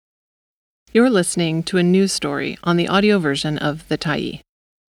You're listening to a news story on the audio version of The Tyee.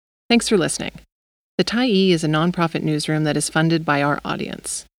 Thanks for listening. The Tyee is a nonprofit newsroom that is funded by our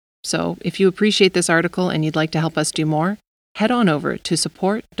audience. So, if you appreciate this article and you'd like to help us do more, head on over to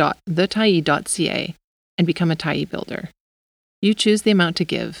support.thetyee.ca and become a Tyee builder. You choose the amount to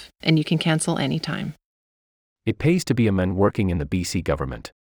give, and you can cancel anytime. It Pays to Be a Man Working in the BC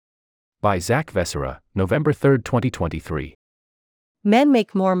Government. By Zach Vessera, November 3, 2023. Men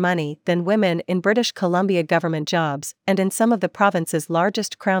make more money than women in British Columbia government jobs and in some of the province's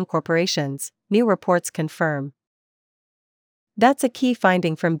largest crown corporations, new reports confirm. That's a key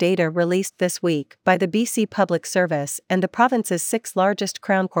finding from data released this week by the BC Public Service and the province's 6 largest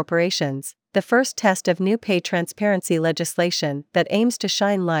crown corporations, the first test of new pay transparency legislation that aims to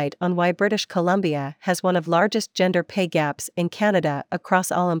shine light on why British Columbia has one of the largest gender pay gaps in Canada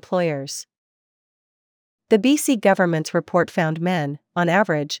across all employers. The BC government's report found men, on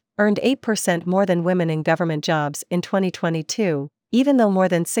average, earned 8% more than women in government jobs in 2022, even though more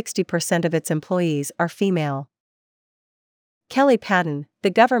than 60% of its employees are female. Kelly Patten, the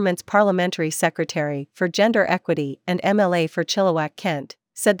government's parliamentary secretary for gender equity and MLA for Chilliwack-Kent,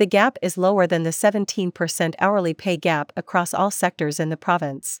 said the gap is lower than the 17% hourly pay gap across all sectors in the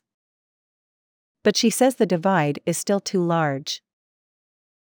province. But she says the divide is still too large.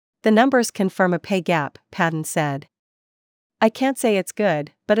 The numbers confirm a pay gap, Patten said. I can't say it's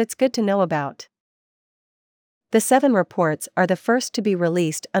good, but it's good to know about. The 7 reports are the first to be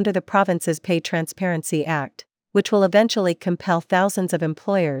released under the province's Pay Transparency Act, which will eventually compel thousands of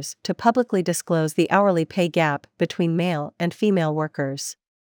employers to publicly disclose the hourly pay gap between male and female workers.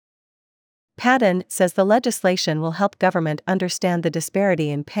 Patten says the legislation will help government understand the disparity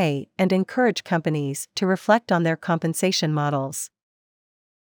in pay and encourage companies to reflect on their compensation models.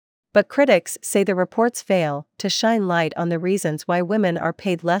 But critics say the reports fail to shine light on the reasons why women are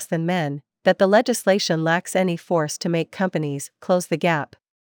paid less than men, that the legislation lacks any force to make companies close the gap.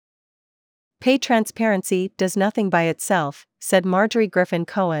 Pay transparency does nothing by itself, said Marjorie Griffin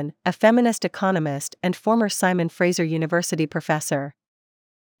Cohen, a feminist economist and former Simon Fraser University professor.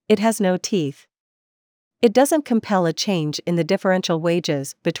 It has no teeth. It doesn't compel a change in the differential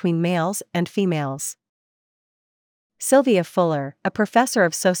wages between males and females. Sylvia Fuller, a professor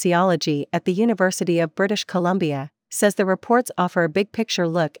of sociology at the University of British Columbia, says the reports offer a big-picture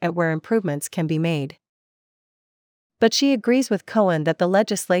look at where improvements can be made. But she agrees with Cohen that the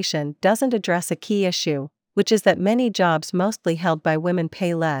legislation doesn't address a key issue, which is that many jobs mostly held by women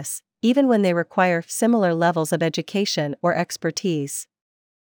pay less, even when they require similar levels of education or expertise.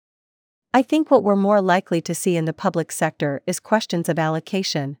 I think what we're more likely to see in the public sector is questions of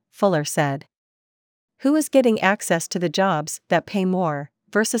allocation, Fuller said. Who is getting access to the jobs that pay more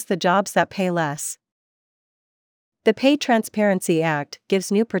versus the jobs that pay less? The Pay Transparency Act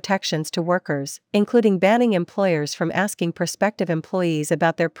gives new protections to workers, including banning employers from asking prospective employees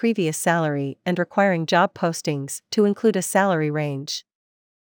about their previous salary and requiring job postings to include a salary range.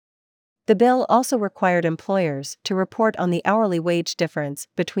 The bill also required employers to report on the hourly wage difference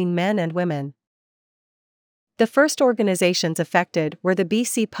between men and women. The first organizations affected were the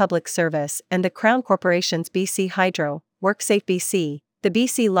BC Public Service and the Crown Corporation's BC Hydro, WorkSafe BC, the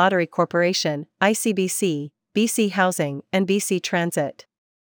BC Lottery Corporation, ICBC, BC Housing, and BC Transit.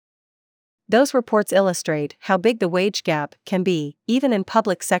 Those reports illustrate how big the wage gap can be, even in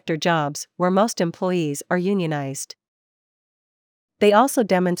public sector jobs where most employees are unionized. They also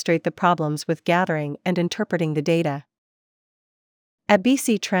demonstrate the problems with gathering and interpreting the data. At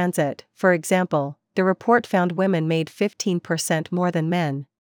BC Transit, for example, the report found women made 15% more than men.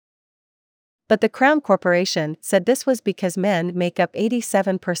 But the Crown Corporation said this was because men make up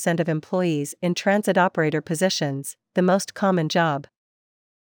 87% of employees in transit operator positions, the most common job.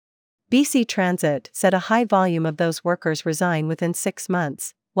 BC Transit said a high volume of those workers resign within 6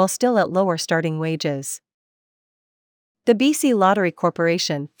 months, while still at lower starting wages. The BC Lottery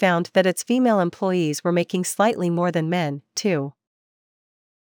Corporation found that its female employees were making slightly more than men, too.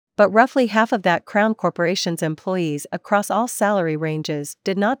 But roughly half of that Crown Corporation's employees across all salary ranges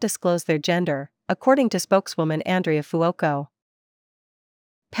did not disclose their gender, according to spokeswoman Andrea Fuoco.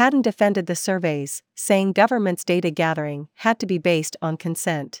 Patten defended the surveys, saying government's data gathering had to be based on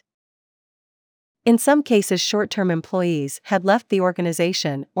consent. In some cases, short-term employees had left the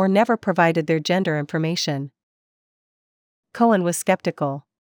organization or never provided their gender information. Cohen was skeptical.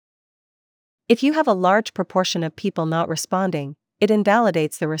 If you have a large proportion of people not responding, it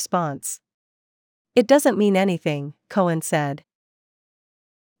invalidates the response. It doesn't mean anything, Cohen said.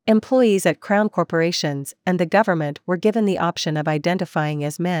 Employees at Crown corporations and the government were given the option of identifying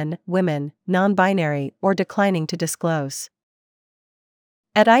as men, women, non-binary, or declining to disclose.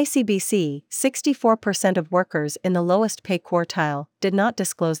 At ICBC, 64% of workers in the lowest pay quartile did not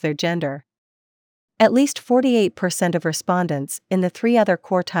disclose their gender. At least 48% of respondents in the three other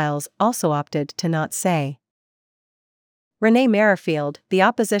quartiles also opted to not say. Renee Merrifield, the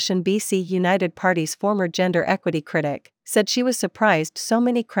opposition BC United Party's former gender equity critic, said she was surprised so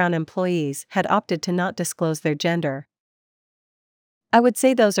many Crown employees had opted to not disclose their gender. "I would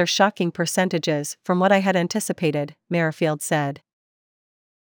say those are shocking percentages from what I had anticipated," Merrifield said.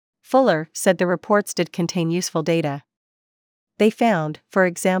 Fuller said the reports did contain useful data. They found, for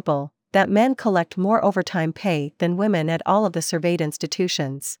example, that men collect more overtime pay than women at all of the surveyed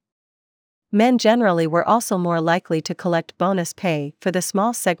institutions. Men generally were also more likely to collect bonus pay for the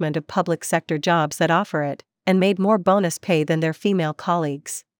small segment of public sector jobs that offer it, and made more bonus pay than their female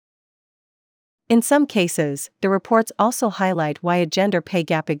colleagues. In some cases, the reports also highlight why a gender pay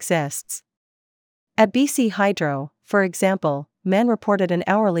gap exists. At BC Hydro, for example, men reported an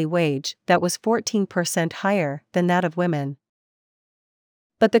hourly wage that was 14% higher than that of women.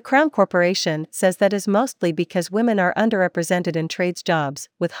 But the Crown Corporation says that is mostly because women are underrepresented in trades jobs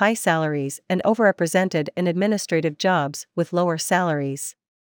with high salaries and overrepresented in administrative jobs with lower salaries.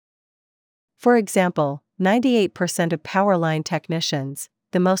 For example, 98% of power line technicians,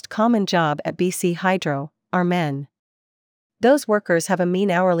 the most common job at BC Hydro, are men. Those workers have a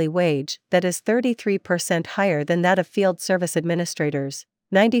mean hourly wage that is 33% higher than that of field service administrators,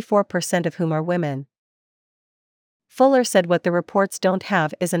 94% of whom are women. Fuller said what the reports don't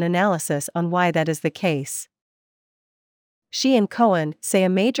have is an analysis on why that is the case. She and Cohen say a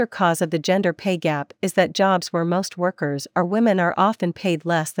major cause of the gender pay gap is that jobs where most workers are women are often paid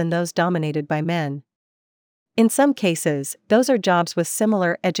less than those dominated by men. In some cases, those are jobs with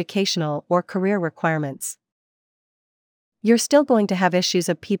similar educational or career requirements. "You're still going to have issues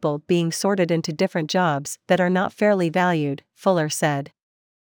of people being sorted into different jobs that are not fairly valued," Fuller said.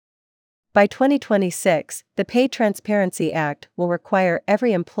 By 2026, the Pay Transparency Act will require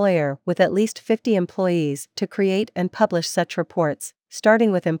every employer with at least 50 employees to create and publish such reports,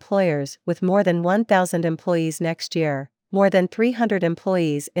 starting with employers with more than 1,000 employees next year, more than 300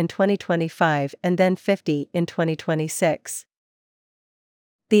 employees in 2025 and then 50 in 2026.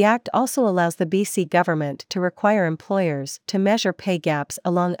 The Act also allows the BC government to require employers to measure pay gaps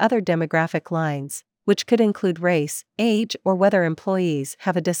along other demographic lines, which could include race, age, or whether employees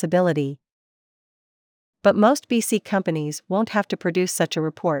have a disability. But most BC companies won't have to produce such a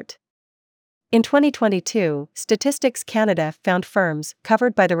report. In 2022, Statistics Canada found firms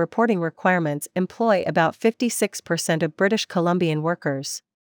covered by the reporting requirements employ about 56% of British Columbian workers.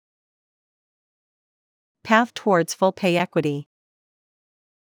 Path towards full pay equity.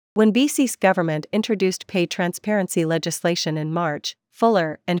 When BC's government introduced pay transparency legislation in March,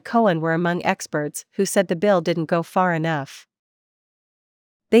 Fuller and Cohen were among experts who said the bill didn't go far enough.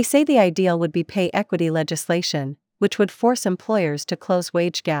 They say the ideal would be pay equity legislation, which would force employers to close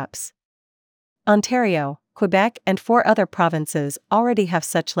wage gaps. Ontario, Quebec, and 4 other provinces already have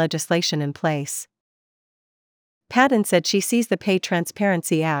such legislation in place. Padden said she sees the Pay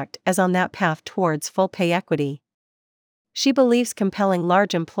Transparency Act as on that path towards full pay equity. She believes compelling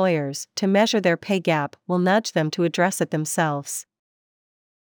large employers to measure their pay gap will nudge them to address it themselves.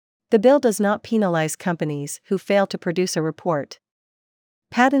 The bill does not penalize companies who fail to produce a report.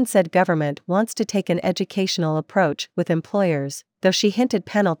 Padden said government wants to take an educational approach with employers, though she hinted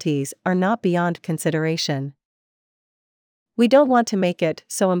penalties are not beyond consideration. "We don't want to make it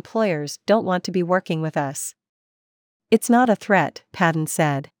so employers don't want to be working with us. It's not a threat," Padden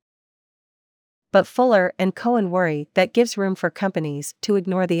said. But Fuller and Cohen worry that gives room for companies to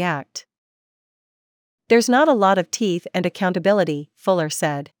ignore the act. "There's not a lot of teeth and accountability," Fuller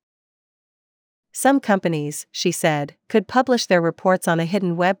said. Some companies, she said, could publish their reports on a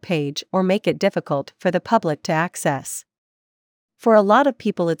hidden web page or make it difficult for the public to access. "For a lot of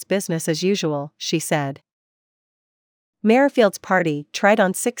people it's business as usual," she said. Merrifield's party tried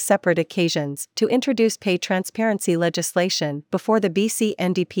on 6 separate occasions to introduce pay transparency legislation before the BC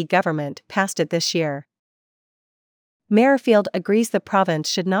NDP government passed it this year. Merrifield agrees the province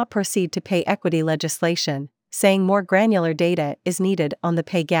should not proceed to pay equity legislation, saying more granular data is needed on the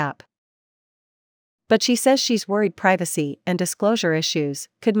pay gap. But she says she's worried privacy and disclosure issues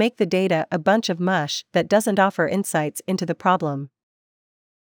could make the data a bunch of mush that doesn't offer insights into the problem.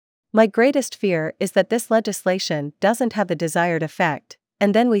 "My greatest fear is that this legislation doesn't have the desired effect,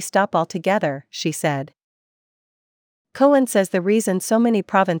 and then we stop altogether," she said. Cohen says the reason so many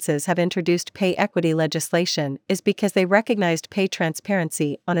provinces have introduced pay equity legislation is because they recognized pay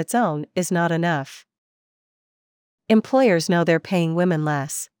transparency on its own is not enough. Employers know they're paying women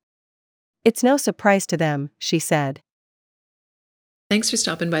less. It's no surprise to them, she said. Thanks for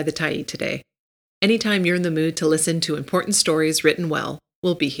stopping by the Tyee today. Anytime you're in the mood to listen to important stories written well,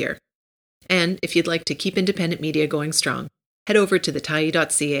 we'll be here. And if you'd like to keep independent media going strong, head over to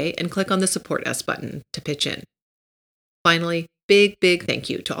thetyee.ca and click on the Support Us button to pitch in. Finally, big thank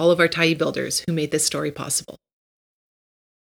you to all of our Tyee builders who made this story possible.